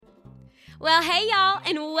Well, hey, y'all,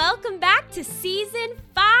 and welcome back to Season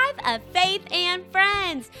 5 of Faith and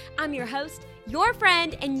Friends. I'm your host, your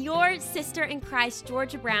friend, and your sister in Christ,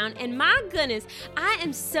 Georgia Brown, and my goodness, I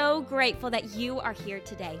am so grateful that you are here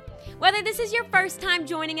today. Whether this is your first time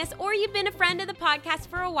joining us or you've been a friend of the podcast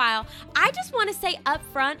for a while, I just want to say up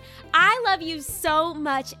front, I love you so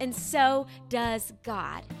much, and so does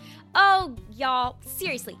God. Oh, y'all,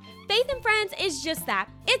 seriously, Faith and Friends is just that.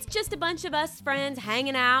 It's just a bunch of us friends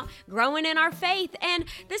hanging out, growing in our faith, and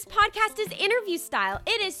this podcast is interview style.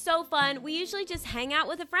 It is so fun. We usually just hang out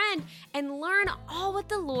with a friend and learn all what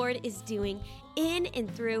the Lord is doing in and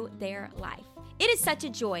through their life. It is such a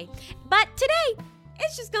joy. But today,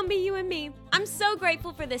 it's just gonna be you and me. I'm so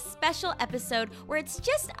grateful for this special episode where it's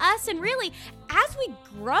just us, and really, as we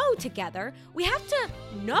grow together, we have to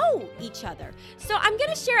know each other. So I'm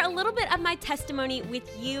gonna share a little bit of my testimony with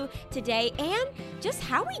you today and just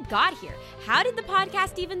how we got here. How did the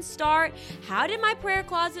podcast even start? How did my prayer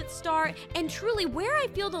closet start? And truly, where I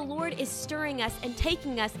feel the Lord is stirring us and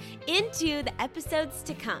taking us into the episodes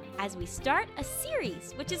to come as we start a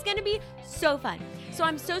series, which is gonna be so fun. So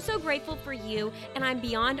I'm so grateful for you, and I'm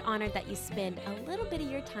beyond honored that you spend a little bit of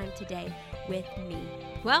your time today with me.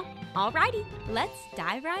 Well, alrighty, let's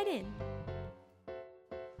dive right in.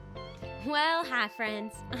 Well, hi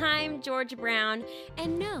friends, I'm Georgia Brown,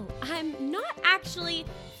 and no, I'm not actually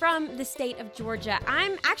from the state of Georgia.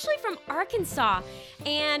 I'm actually from Arkansas,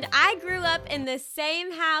 and I grew up in the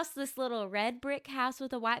same house, this little red brick house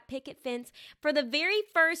with a white picket fence, for the very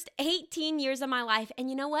first 18 years of my life, and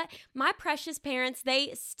you know what? My precious parents,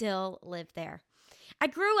 they still live there. I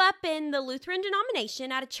grew up in the Lutheran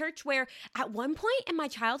denomination at a church where, at one point in my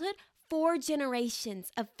childhood, 4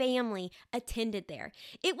 generations of family attended there.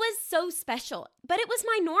 It was so special, but it was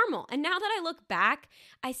my normal. And now that I look back,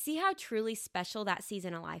 I see how truly special that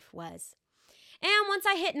season of life was. And once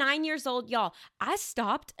I hit 9 years old, y'all, I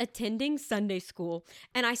stopped attending Sunday school,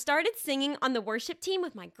 and I started singing on the worship team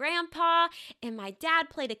with my grandpa, and my dad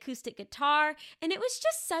played acoustic guitar, and it was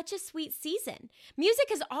just such a sweet season. Music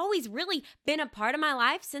has always really been a part of my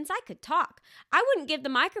life since I could talk. I wouldn't give the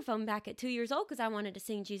microphone back at 2 years old because I wanted to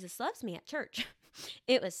sing Jesus Loves Me at church.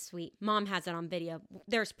 It was sweet. Mom has it on video.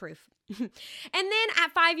 There's proof. And then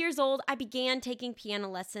at 5 years old, I began taking piano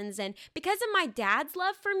lessons. And because of my dad's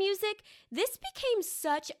love for music, this became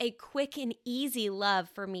such a quick and easy love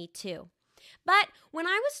for me too. But when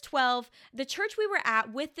I was 12, the church we were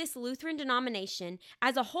at with this Lutheran denomination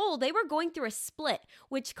as a whole, they were going through a split,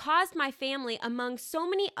 which caused my family, among so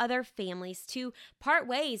many other families, to part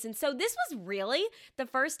ways. And so this was really the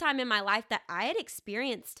first time in my life that I had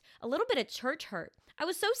experienced a little bit of church hurt. I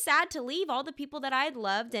was so sad to leave all the people that I had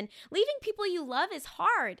loved, and leaving people you love is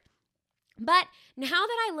hard. But now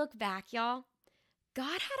that I look back, y'all,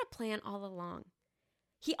 God had a plan all along.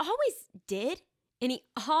 He always did. And he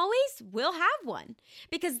always will have one,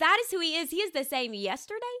 because that is who he is. He is the same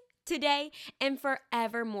yesterday, today, and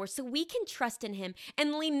forevermore. So we can trust in him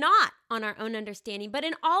and lean not on our own understanding, but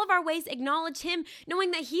in all of our ways acknowledge him,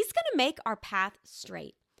 knowing that he's going to make our path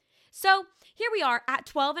straight. So here we are at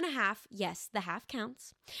 12 and a half. Yes, the half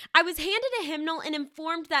counts. I was handed a hymnal and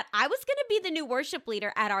informed that I was going to be the new worship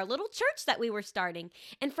leader at our little church that we were starting.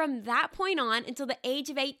 And from that point on until the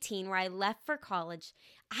age of 18, where I left for college,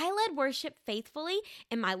 I led worship faithfully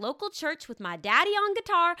in my local church with my daddy on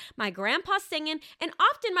guitar, my grandpa singing, and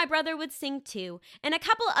often my brother would sing too. And a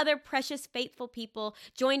couple other precious, faithful people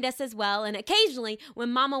joined us as well. And occasionally,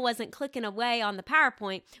 when mama wasn't clicking away on the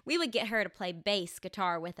PowerPoint, we would get her to play bass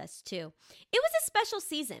guitar with us too. It was a special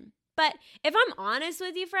season. But if I'm honest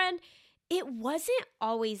with you, friend, it wasn't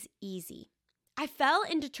always easy. I fell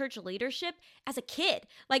into church leadership as a kid.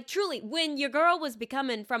 Like truly, when your girl was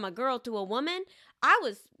becoming from a girl to a woman, I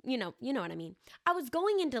was, you know what I mean. I was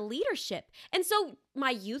going into leadership. And so my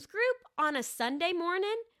youth group on a Sunday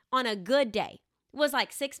morning, on a good day, was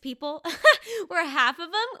like 6 people, where half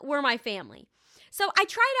of them were my family. So I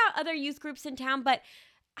tried out other youth groups in town, but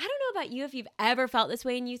I don't know about you if you've ever felt this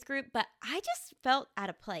way in youth group, but I just felt out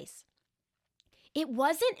of place. It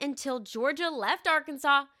wasn't until Georgia left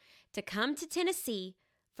Arkansas to come to Tennessee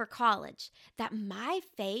for college that my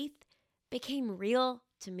faith became real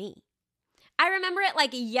to me. I remember it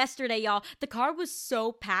like yesterday, y'all. The car was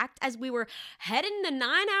so packed as we were heading the 9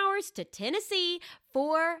 hours to Tennessee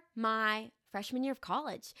for my freshman year of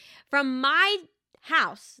college. From my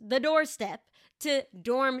house, the doorstep, to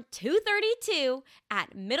dorm 232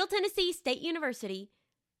 at Middle Tennessee State University,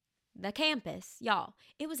 the campus, y'all.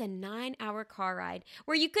 It was a 9-hour car ride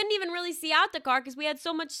where you couldn't even really see out the car because we had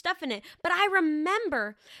so much stuff in it. But I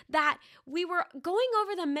remember that we were going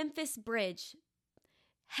over the Memphis Bridge,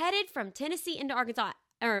 headed from Tennessee into Arkansas.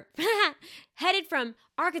 or headed from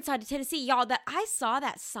Arkansas to Tennessee, y'all, that I saw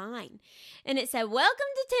that sign and it said, "Welcome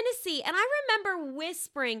to Tennessee." And I remember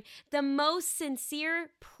whispering the most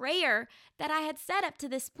sincere prayer that I had said up to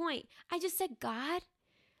this point. I just said, "God,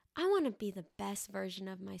 I want to be the best version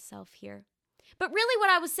of myself here." But really what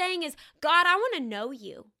I was saying is, "God, I want to know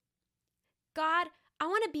you. God, I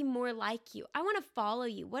want to be more like you. I want to follow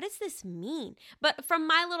you. What does this mean?" But from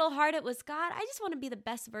my little heart, it was, "God, I just want to be the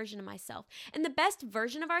best version of myself." And the best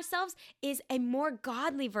version of ourselves is a more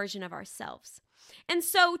godly version of ourselves. And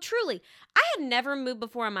so truly, I had never moved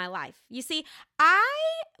before in my life. You see,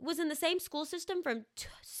 I was in the same school system from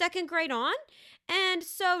second grade on. And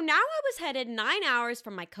so now I was headed 9 hours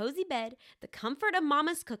from my cozy bed, the comfort of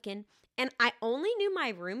mama's cooking, and I only knew my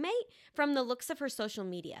roommate from the looks of her social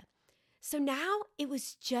media. So now it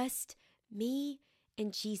was just me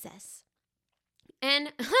and Jesus.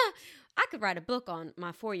 And I could write a book on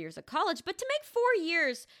my 4 years of college, but to make 4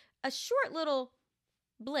 years a short little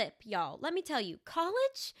blip, y'all, let me tell you,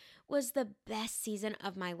 college was the best season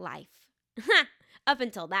of my life. Up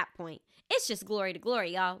until that point. It's just glory to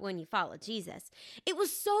glory, y'all, when you follow Jesus. It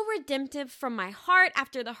was so redemptive from my heart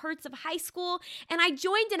after the hurts of high school, and I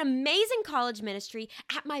joined an amazing college ministry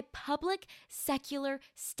at my public secular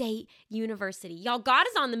state university. Y'all, God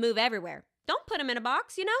is on the move everywhere. Don't put him in a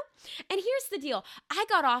box, you know? And here's the deal. I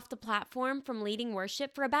got off the platform from leading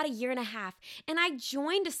worship for about 1.5 years, and I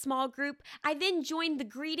joined a small group. I then joined the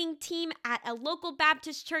greeting team at a local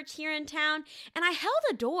Baptist church here in town, and I held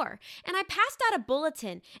a door, and I passed out a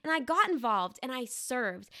bulletin, and I got involved, and I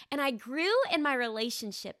served, and I grew in my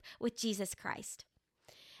relationship with Jesus Christ.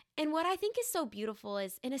 And what I think is so beautiful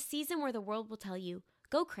is in a season where the world will tell you,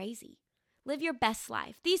 go crazy. Live your best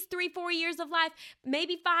life. These 3-4 years of life,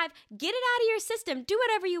 maybe 5, get it out of your system. Do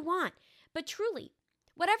whatever you want. But truly,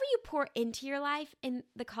 whatever you pour into your life in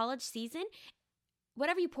the college season,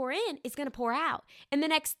 whatever you pour in is going to pour out in the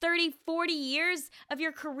next 30, 40 years of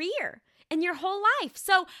your career and your whole life.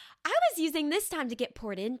 So I was using this time to get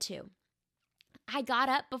poured into. I got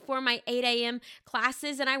up before my 8 a.m.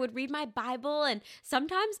 classes and I would read my Bible, and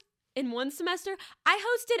sometimes in one semester, I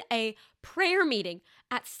hosted a prayer meeting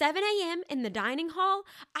at 7 a.m. in the dining hall.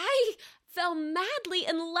 I fell madly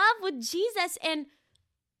in love with Jesus, and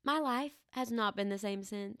my life has not been the same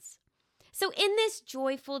since. So in this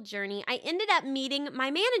joyful journey, I ended up meeting my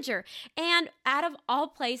manager, and out of all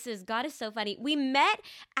places, God is so funny, we met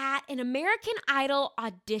at an American Idol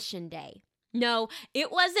audition day. No, it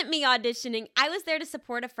wasn't me auditioning. I was there to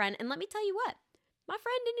support a friend, and let me tell you what, my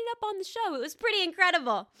friend ended up on the show. It was pretty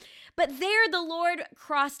incredible. But there the Lord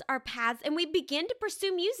crossed our paths and we began to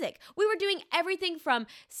pursue music. We were doing everything from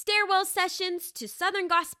stairwell sessions to Southern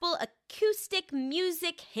gospel, acoustic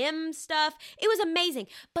music, hymn stuff. It was amazing.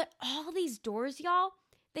 But all these doors, y'all,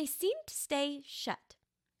 they seemed to stay shut.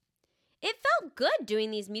 It felt good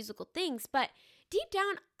doing these musical things, but deep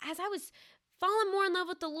down, as I was falling more in love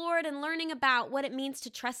with the Lord and learning about what it means to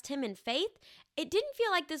trust Him in faith, it didn't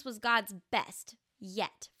feel like this was God's best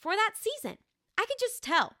yet for that season. I could just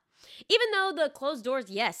tell. Even though the closed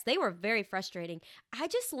doors, yes, they were very frustrating, I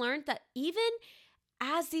just learned that even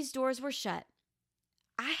as these doors were shut,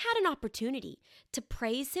 I had an opportunity to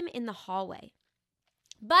praise Him in the hallway.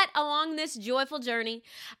 But along this joyful journey,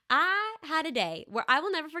 I had a day where I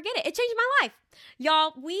will never forget it. It changed my life.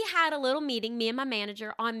 Y'all, we had a little meeting, me and my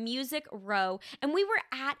manager, on Music Row, and we were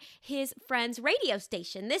at his friend's radio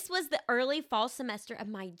station. This was the early fall semester of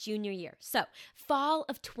my junior year. So, fall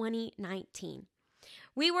of 2019.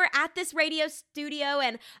 We were at this radio studio,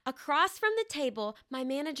 and across from the table, my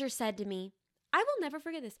manager said to me, I will never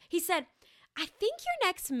forget this. He said, I think your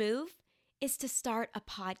next move is to start a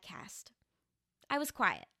podcast. I was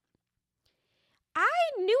quiet. I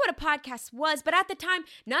knew what a podcast was, but at the time,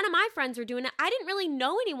 none of my friends were doing it. I didn't really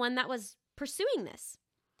know anyone that was pursuing this.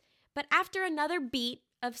 But after another beat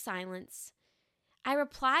of silence, I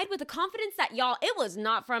replied with a confidence that, y'all, it was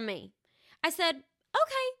not from me. I said,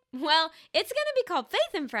 okay, well, it's going to be called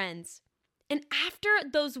Faith and Friends. And after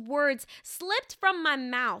those words slipped from my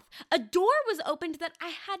mouth, a door was opened that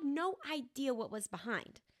I had no idea what was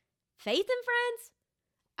behind. Faith and Friends?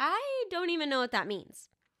 I don't even know what that means.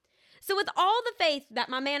 So with all the faith that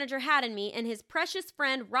my manager had in me and his precious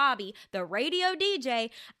friend Robbie, the radio DJ,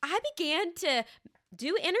 I began to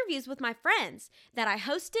do interviews with my friends that I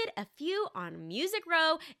hosted a few on Music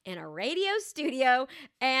Row in a radio studio,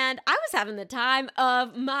 and I was having the time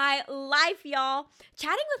of my life, y'all.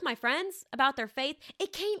 Chatting with my friends about their faith,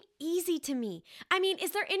 it came easy to me. I mean, is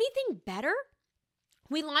there anything better?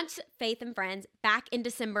 We launched Faith and Friends back in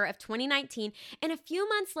December of 2019, and a few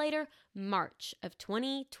months later, March of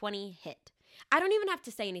 2020 hit. I don't even have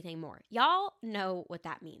to say anything more. Y'all know what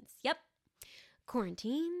that means. Yep.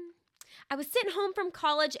 Quarantine. I was sitting home from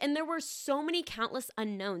college and there were so many countless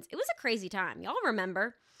unknowns. It was a crazy time. Y'all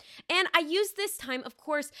remember? And I used this time, of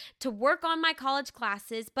course, to work on my college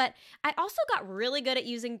classes, but I also got really good at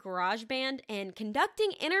using GarageBand and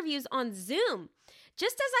conducting interviews on Zoom.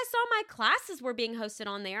 Just as I saw my classes were being hosted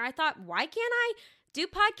on there, I thought, why can't I do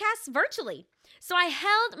podcasts virtually? So I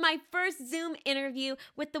held my first Zoom interview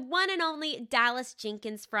with the one and only Dallas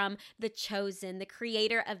Jenkins from The Chosen, the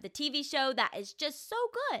creator of the TV show that is just so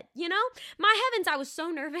good, you know? My heavens, I was so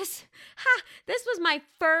nervous. This was my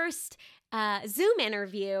first Zoom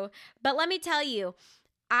interview, but let me tell you,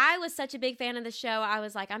 I was such a big fan of the show. I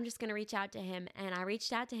was like, I'm just going to reach out to him. And I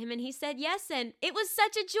reached out to him and he said yes. And it was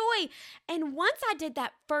such a joy. And once I did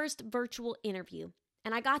that first virtual interview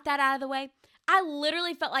and I got that out of the way, I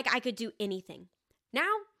literally felt like I could do anything. Now,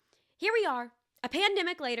 here we are, a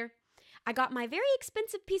pandemic later. I got my very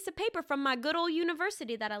expensive piece of paper from my good old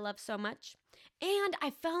university that I love so much. And I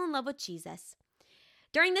fell in love with Jesus.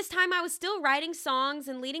 During this time, I was still writing songs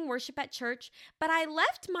and leading worship at church, but I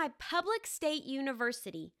left my public state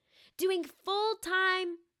university doing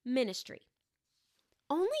full-time ministry.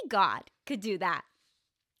 Only God could do that.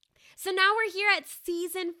 So now we're here at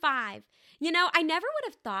season 5. You know, I never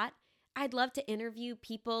would have thought I'd love to interview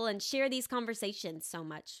people and share these conversations so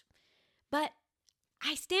much. But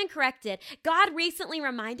I stand corrected. God recently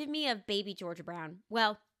reminded me of baby Georgia Brown.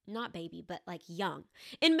 Well, not baby, but like young.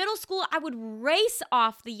 In middle school, I would race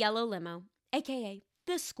off the yellow limo, aka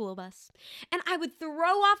the school bus, and I would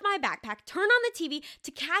throw off my backpack, turn on the TV to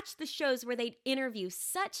catch the shows where they'd interview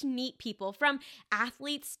such neat people, from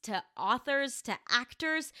athletes to authors to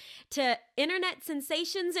actors to internet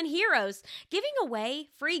sensations and heroes, giving away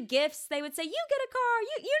free gifts. They would say, you get a car,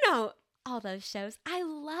 you know, all those shows. I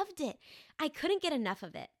loved it. I couldn't get enough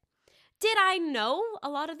of it. Did I know a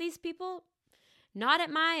lot of these people? Not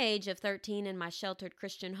at my age of 13 in my sheltered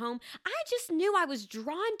Christian home. I just knew I was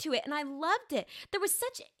drawn to it and I loved it. There was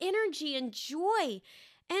such energy and joy.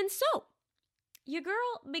 And so, your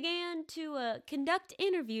girl began to conduct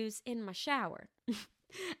interviews in my shower.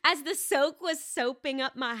 As the soak was soaping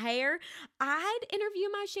up my hair, I'd interview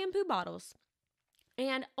my shampoo bottles.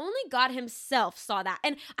 And only God himself saw that.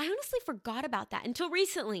 And I honestly forgot about that until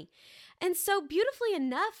recently. And so, beautifully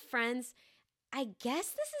enough, friends, I guess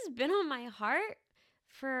this has been on my heart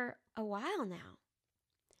for a while now.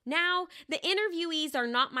 Now, the interviewees are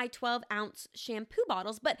not my 12-ounce shampoo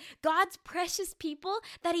bottles, but God's precious people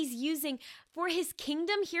that he's using for his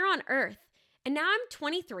kingdom here on earth. And now I'm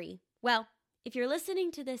 23. Well, if you're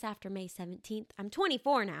listening to this after May 17th, I'm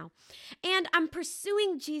 24 now. And I'm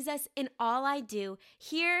pursuing Jesus in all I do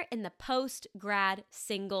here in the post-grad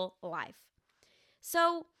single life.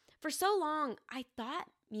 So, for so long, I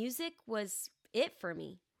thought music was it for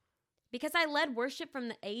me. Because I led worship from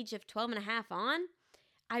the age of 12 and a half on,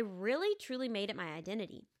 I really truly made it my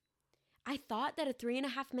identity. I thought that a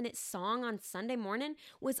 3.5-minute song on Sunday morning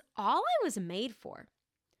was all I was made for.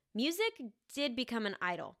 Music did become an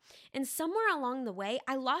idol, and somewhere along the way,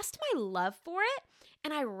 I lost my love for it,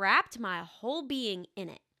 and I wrapped my whole being in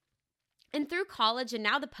it. And through college and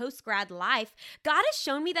now the post-grad life, God has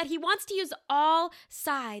shown me that he wants to use all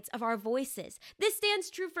sides of our voices. This stands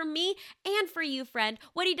true for me and for you, friend.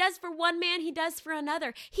 What he does for one man, he does for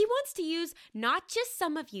another. He wants to use not just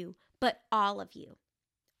some of you, but all of you.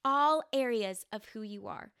 All areas of who you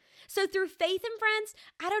are. So through faith and friends,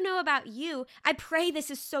 I don't know about you. I pray this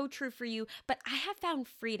is so true for you, but I have found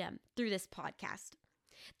freedom through this podcast.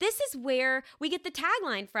 This is where we get the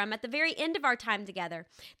tagline from at the very end of our time together.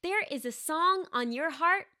 There is a song on your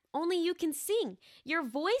heart only you can sing. Your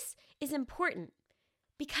voice is important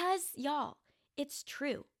because, y'all, it's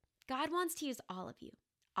true. God wants to use all of you,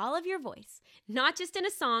 all of your voice, not just in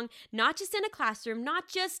a song, not just in a classroom, not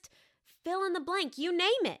just fill in the blank, you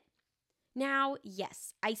name it. Now,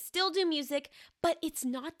 yes, I still do music, but it's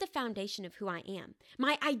not the foundation of who I am.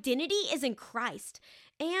 My identity is in Christ,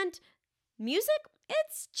 and music,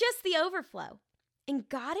 it's just the overflow. And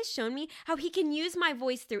God has shown me how he can use my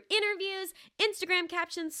voice through interviews, Instagram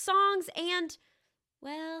captions, songs, and,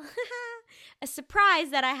 well, a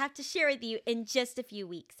surprise that I have to share with you in just a few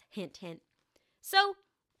weeks. Hint, hint. So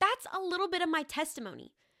that's a little bit of my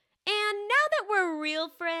testimony. And now that we're real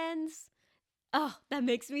friends, oh, that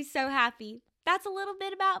makes me so happy. That's a little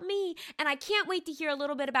bit about me, and I can't wait to hear a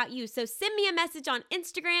little bit about you. So send me a message on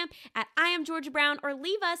Instagram at I am Georgia Brown, or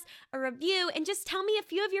leave us a review and just tell me a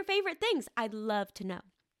few of your favorite things. I'd love to know.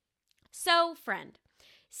 So, friend,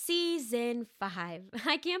 season 5.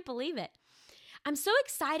 I can't believe it. I'm so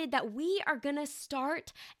excited that we are going to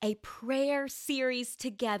start a prayer series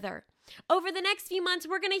together. Over the next few months,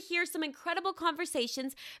 we're going to hear some incredible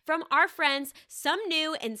conversations from our friends, some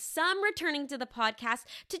new and some returning to the podcast,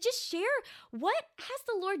 to just share what has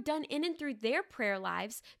the Lord done in and through their prayer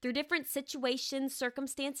lives, through different situations,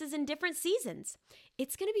 circumstances, and different seasons.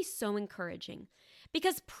 It's going to be so encouraging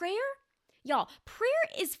because prayer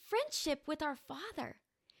is friendship with our Father.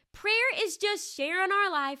 Prayer is just sharing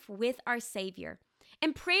our life with our Savior.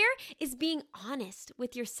 And prayer is being honest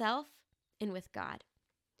with yourself and with God.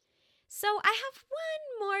 So I have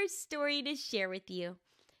one more story to share with you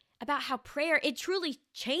about how prayer, it truly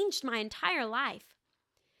changed my entire life.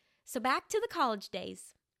 So back to the college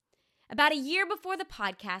days. About a year before the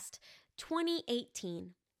podcast,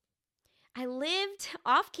 2018, I lived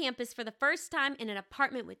off campus for the first time in an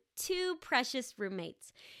apartment with two precious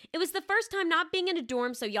roommates. It was the first time not being in a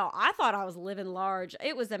dorm, so y'all, I thought I was living large.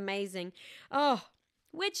 It was amazing.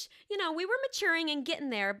 Which, we were maturing and getting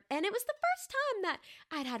there, and it was the first time that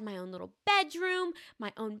I'd had my own little bedroom,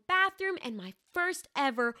 my own bathroom, and my first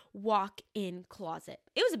ever walk-in closet.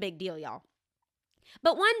 It was a big deal, y'all.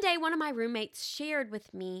 But one day, one of my roommates shared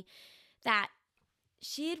with me that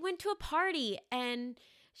she had went to a party, and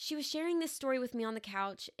she was sharing this story with me on the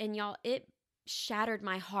couch, and y'all, it shattered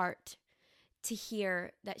my heart to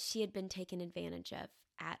hear that she had been taken advantage of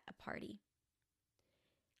at a party.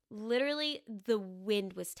 Literally, the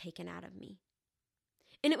wind was taken out of me.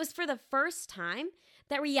 And it was for the first time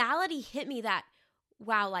that reality hit me that,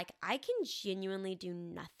 wow, I can genuinely do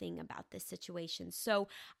nothing about this situation. So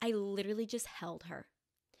I literally just held her.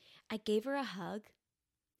 I gave her a hug,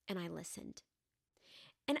 and I listened.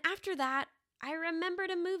 And after that, I remembered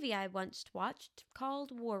a movie I once watched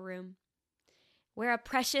called War Room, where a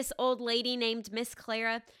precious old lady named Miss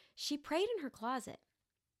Clara, she prayed in her closet.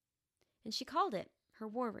 And she called it her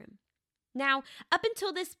war room. Now, up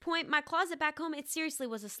until this point, my closet back home, it seriously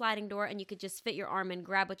was a sliding door and you could just fit your arm in,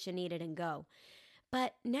 grab what you needed, and go.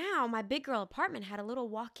 But now my big girl apartment had a little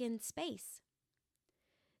walk-in space.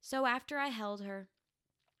 So after I held her,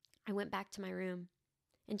 I went back to my room.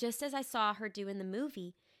 And just as I saw her do in the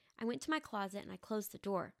movie, I went to my closet and I closed the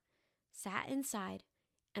door, sat inside,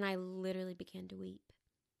 and I literally began to weep.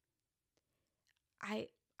 I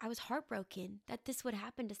was heartbroken that this would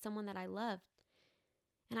happen to someone that I loved.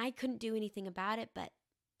 And I couldn't do anything about it, but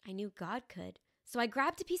I knew God could. So I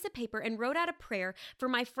grabbed a piece of paper and wrote out a prayer for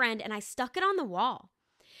my friend, and I stuck it on the wall.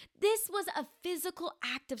 This was a physical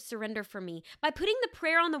act of surrender for me. By putting the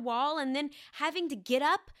prayer on the wall and then having to get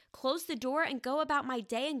up, close the door, and go about my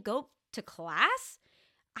day and go to class,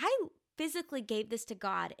 I physically gave this to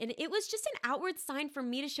God. And it was just an outward sign for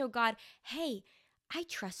me to show God, hey, I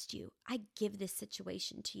trust you. I give this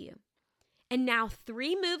situation to you. And now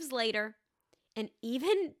 3 moves later, and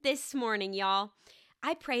even this morning, y'all,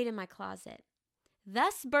 I prayed in my closet,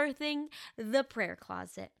 thus birthing the prayer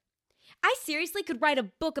closet. I seriously could write a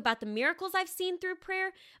book about the miracles I've seen through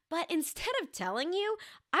prayer, but instead of telling you,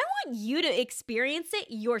 I want you to experience it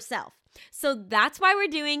yourself. So that's why we're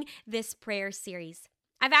doing this prayer series.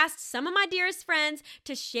 I've asked some of my dearest friends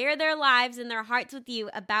to share their lives and their hearts with you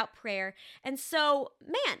about prayer. And so,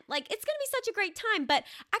 man, it's going to be such a great time. But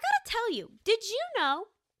I got to tell you, did you know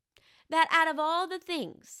that out of all the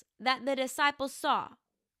things that the disciples saw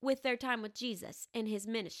with their time with Jesus in his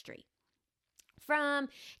ministry, from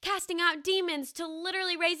casting out demons to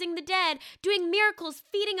literally raising the dead, doing miracles,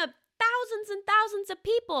 feeding up thousands and thousands of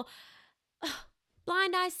people,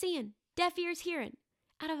 blind eyes seeing, deaf ears hearing,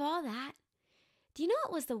 out of all that, do you know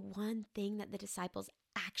what was the one thing that the disciples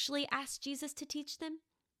actually asked Jesus to teach them?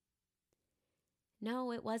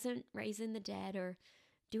 No, it wasn't raising the dead or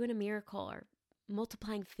doing a miracle or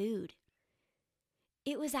multiplying food.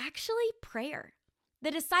 It was actually prayer.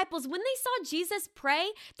 The disciples, when they saw Jesus pray,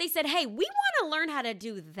 they said, hey, we want to learn how to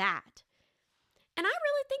do that. And I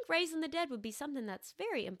really think raising the dead would be something that's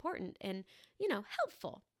very important and,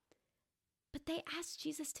 helpful. But they asked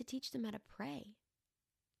Jesus to teach them how to pray,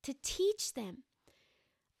 to teach them.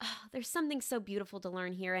 Oh, there's something so beautiful to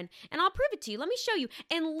learn here, and I'll prove it to you. Let me show you.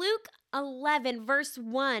 In Luke 11, verse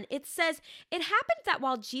 1, it says, it happened that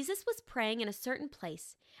while Jesus was praying in a certain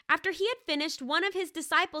place, after he had finished, one of his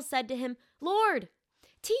disciples said to him, Lord,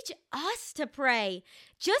 teach us to pray,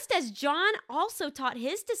 just as John also taught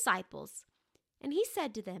his disciples. And he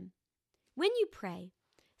said to them, when you pray,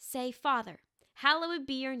 say, Father, hallowed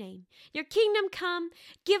be your name. Your kingdom come.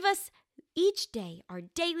 Give us each day our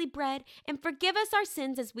daily bread, and forgive us our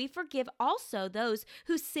sins as we forgive also those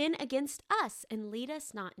who sin against us, and lead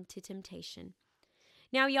us not into temptation.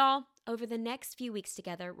 Now, y'all, over the next few weeks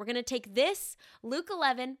together, we're going to take this, Luke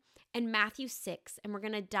 11 and Matthew 6, and we're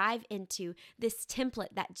going to dive into this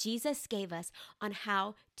template that Jesus gave us on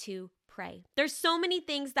how to pray. There's so many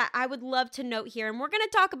things that I would love to note here, and we're going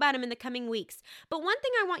to talk about them in the coming weeks. But one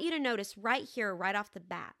thing I want you to notice right here, right off the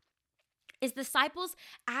bat, is the disciples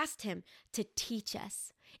asked him to teach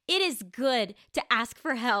us. It is good to ask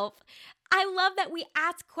for help. I love that we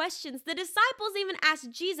ask questions. The disciples even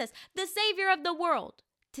asked Jesus, the Savior of the world,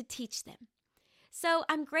 to teach them. So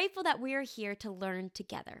I'm grateful that we are here to learn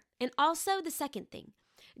together. And also the second thing,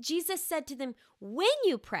 Jesus said to them, when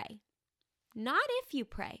you pray, not if you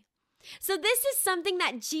pray. So this is something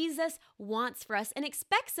that Jesus wants for us and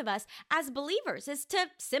expects of us as believers, is to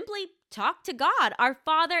simply talk to God, our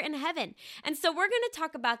Father in heaven. And so we're going to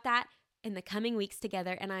talk about that in the coming weeks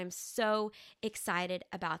together, and I'm so excited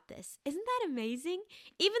about this. Isn't that amazing?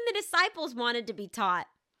 Even the disciples wanted to be taught.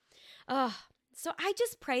 Oh, so I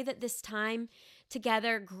just pray that this time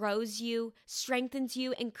together grows you, strengthens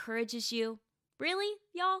you, encourages you. Really,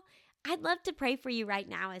 y'all? I'd love to pray for you right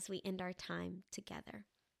now as we end our time together.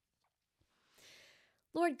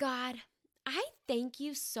 Lord God, I thank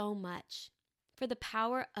you so much for the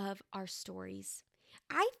power of our stories.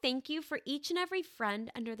 I thank you for each and every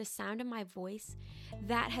friend under the sound of my voice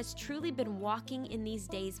that has truly been walking in these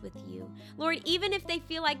days with you. Lord, even if they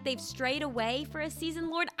feel like they've strayed away for a season,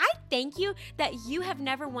 Lord, I thank you that you have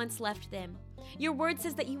never once left them. Your word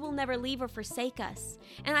says that you will never leave or forsake us.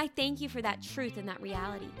 And I thank you for that truth and that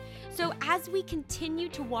reality. So as we continue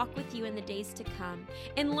to walk with you in the days to come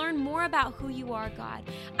and learn more about who you are, God,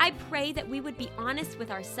 I pray that we would be honest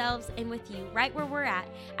with ourselves and with you right where we're at.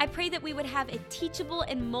 I pray that we would have a teachable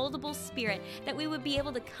and moldable spirit, that we would be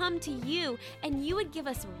able to come to you and you would give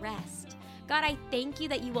us rest. God, I thank you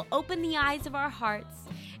that you will open the eyes of our hearts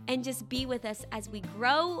and just be with us as we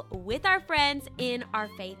grow with our friends in our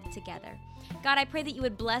faith together. God, I pray that you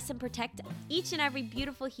would bless and protect each and every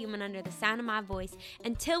beautiful human under the sound of my voice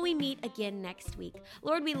until we meet again next week.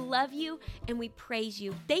 Lord, we love you and we praise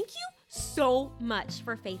you. Thank you so much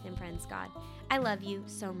for Faith and Friends, God. I love you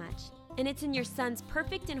so much. And it's in your Son's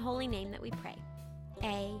perfect and holy name that we pray.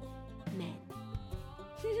 Amen.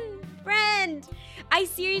 Friend, I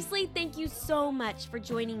seriously thank you so much for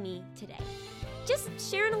joining me today. Just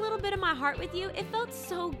sharing a little bit of my heart with you, it felt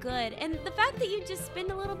so good. And the fact that you just spend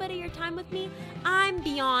a little bit of your time with me, I'm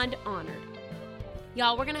beyond honored.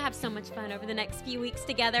 Y'all, we're going to have so much fun over the next few weeks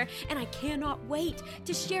together, and I cannot wait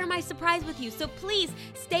to share my surprise with you. So please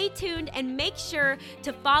stay tuned and make sure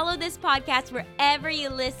to follow this podcast wherever you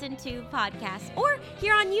listen to podcasts or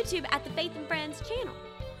here on YouTube at the Faith and Friends channel.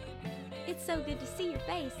 It's so good to see your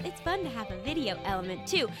face. It's fun to have a video element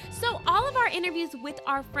too. So all of our interviews with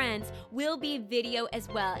our friends will be video as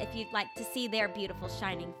well. If you'd like to see their beautiful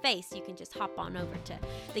shining face, you can just hop on over to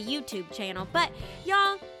the YouTube channel. But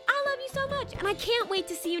y'all, I love you so much and I can't wait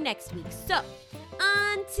to see you next week. So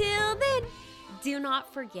until then, do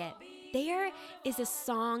not forget, there is a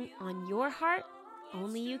song on your heart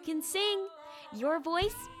only you can sing. Your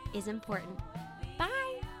voice is important.